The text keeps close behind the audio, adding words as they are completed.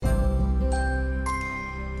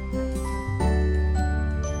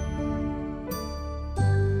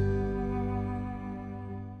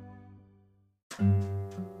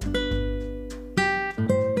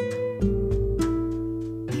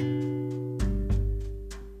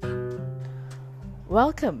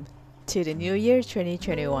Welcome to the New Year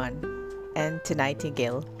 2021 and to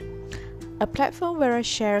Nightingale, a platform where I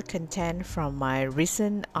share content from my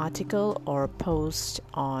recent article or post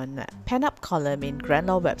on pen-up column in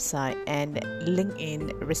Grandlaw website and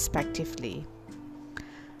LinkedIn respectively.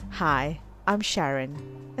 Hi, I'm Sharon,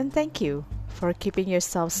 and thank you for keeping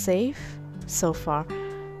yourself safe so far.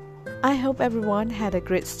 I hope everyone had a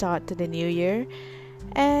great start to the new year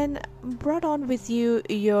and brought on with you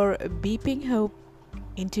your beeping hope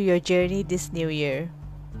into your journey this new year.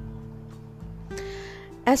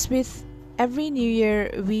 As with every new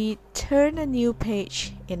year, we turn a new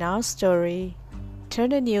page in our story,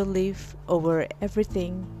 turn a new leaf over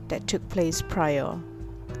everything that took place prior.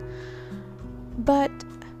 But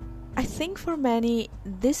I think for many,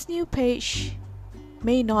 this new page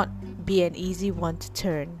may not be an easy one to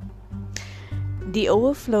turn. The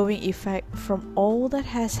overflowing effect from all that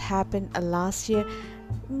has happened last year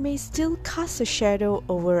may still cast a shadow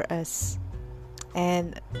over us,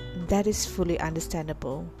 and that is fully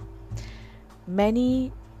understandable.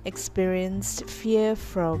 Many experienced fear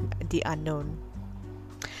from the unknown.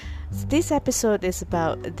 So this episode is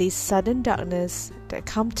about the sudden darkness that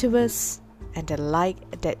come to us and the light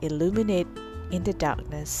that illuminate in the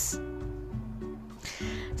darkness.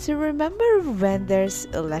 So remember when there's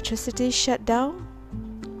electricity shut down,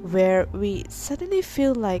 where we suddenly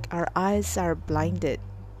feel like our eyes are blinded.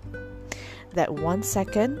 That 1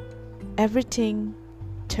 second, everything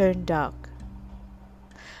turned dark.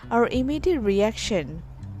 Our immediate reaction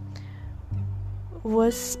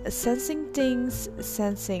was sensing things,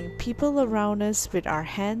 sensing people around us with our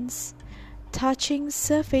hands, touching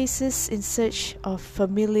surfaces in search of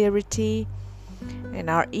familiarity, and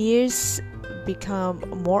our ears become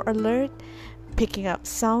more alert, picking up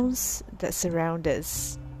sounds that surround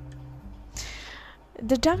us.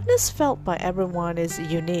 The darkness felt by everyone is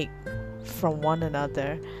unique from one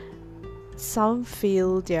another. Some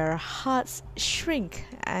feel their hearts shrink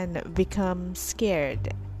and become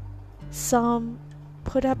scared. Some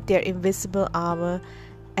put up their invisible armor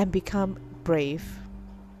and become brave.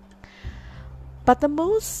 But the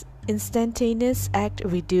most instantaneous act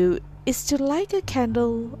we do is to light a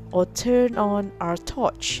candle or turn on our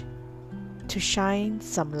torch to shine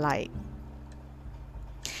some light.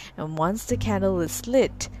 And once the candle is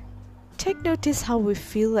lit, take notice how we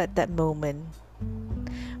feel at that moment.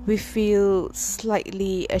 We feel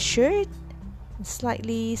slightly assured,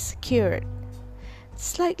 slightly secured,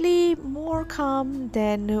 slightly more calm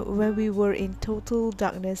than when we were in total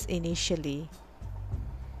darkness initially.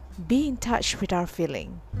 Be in touch with our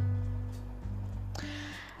feeling.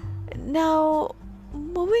 Now,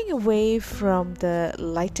 moving away from the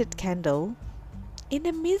lighted candle, in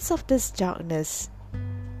the midst of this darkness,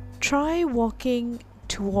 try walking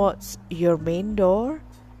towards your main door,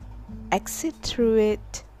 exit through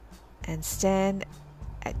it, and stand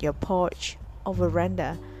at your porch or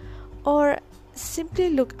veranda, or simply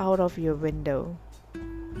look out of your window.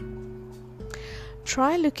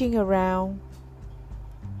 Try looking around.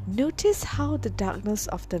 Notice how the darkness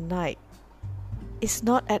of the night is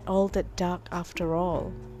not at all that dark after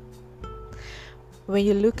all. When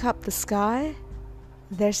you look up the sky,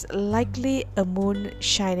 there's likely a moon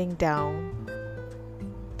shining down.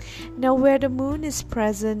 Now where the moon is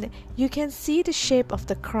present, you can see the shape of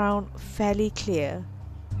the crown fairly clear.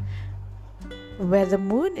 Where the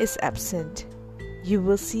moon is absent, you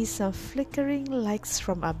will see some flickering lights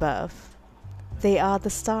from above. They are the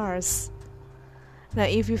stars. Now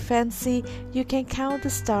if you fancy, you can count the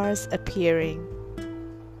stars appearing.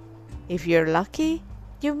 If you're lucky,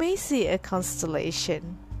 you may see a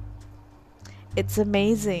constellation. It's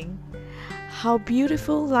amazing how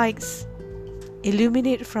beautiful lights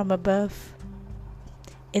illuminate from above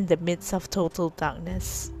in the midst of total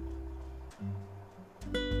darkness.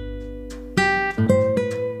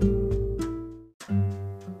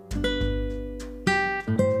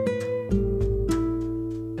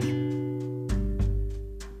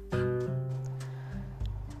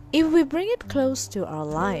 If we bring it close to our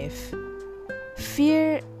life,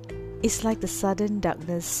 fear is like the sudden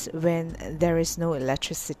darkness when there is no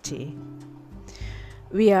electricity.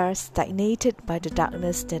 We are stagnated by the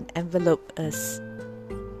darkness that envelopes us.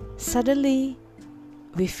 Suddenly,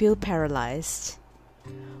 we feel paralyzed.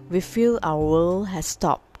 We feel our world has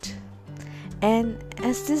stopped. And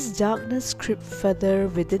as this darkness creeps further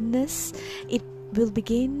within us, it will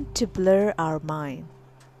begin to blur our mind.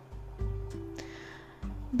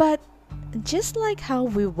 But just like how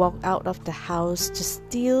we walk out of the house to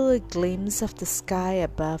steal a glimpse of the sky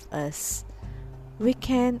above us, we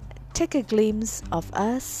can take a glimpse of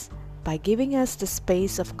us by giving us the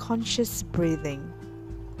space of conscious breathing.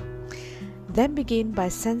 Then begin by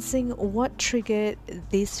sensing what triggered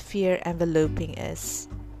this fear enveloping us.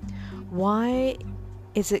 Why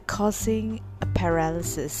is it causing a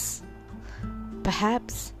paralysis?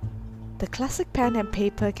 Perhaps the classic pen and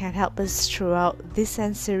paper can help us throughout this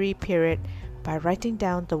sensory period by writing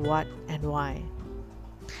down the what and why.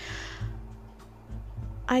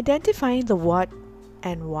 Identifying the what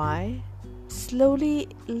and why slowly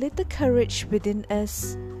lit the courage within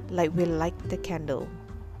us like we light the candle.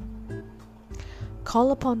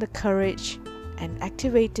 Call upon the courage and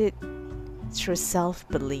activate it through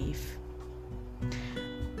self-belief.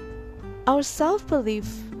 Our self-belief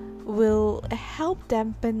will help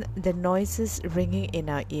dampen the noises ringing in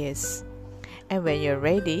our ears. And when you're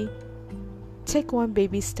ready, take one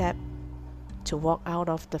baby step to walk out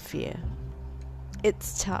of the fear.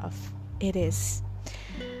 It's tough. It is.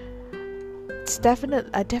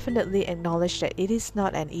 I definitely acknowledge that it is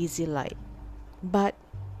not an easy light, but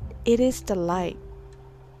it is the light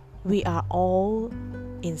we are all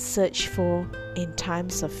in search for in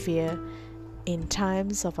times of fear, in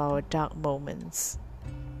times of our dark moments.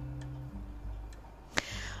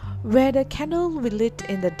 Where the candle we lit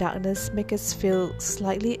in the darkness make us feel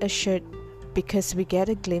slightly assured because we get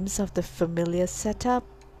a glimpse of the familiar setup,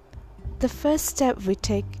 the first step we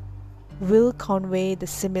take will convey the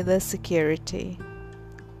similar security.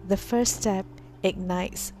 The first step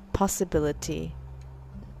ignites possibility.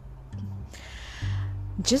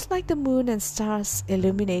 Just like the moon and stars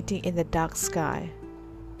illuminating in the dark sky,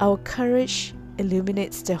 our courage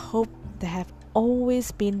illuminates the hope that have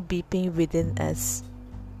always been beeping within us.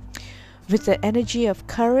 With the energy of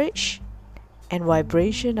courage and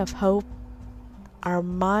vibration of hope, our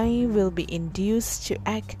mind will be induced to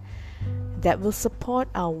act that will support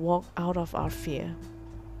our walk out of our fear.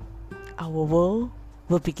 Our world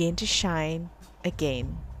will begin to shine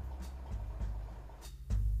again.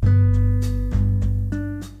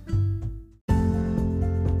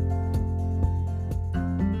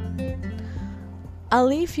 I'll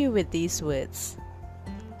leave you with these words.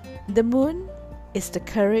 The moon is the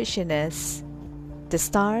courage in us. The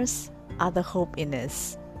stars are the hope in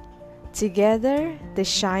us. Together they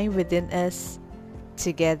shine within us.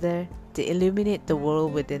 Together they illuminate the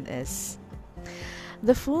world within us.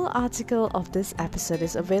 The full article of this episode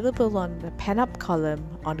is available on the pen-up column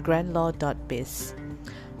on grandlaw.biz.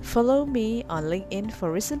 Follow me on LinkedIn for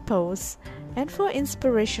recent posts, and for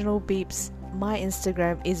inspirational beeps, my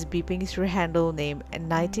Instagram is beeping through handle name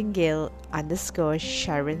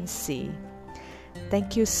Nightingale_Sharon C.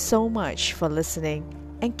 Thank you so much for listening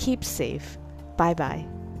and keep safe. Bye bye.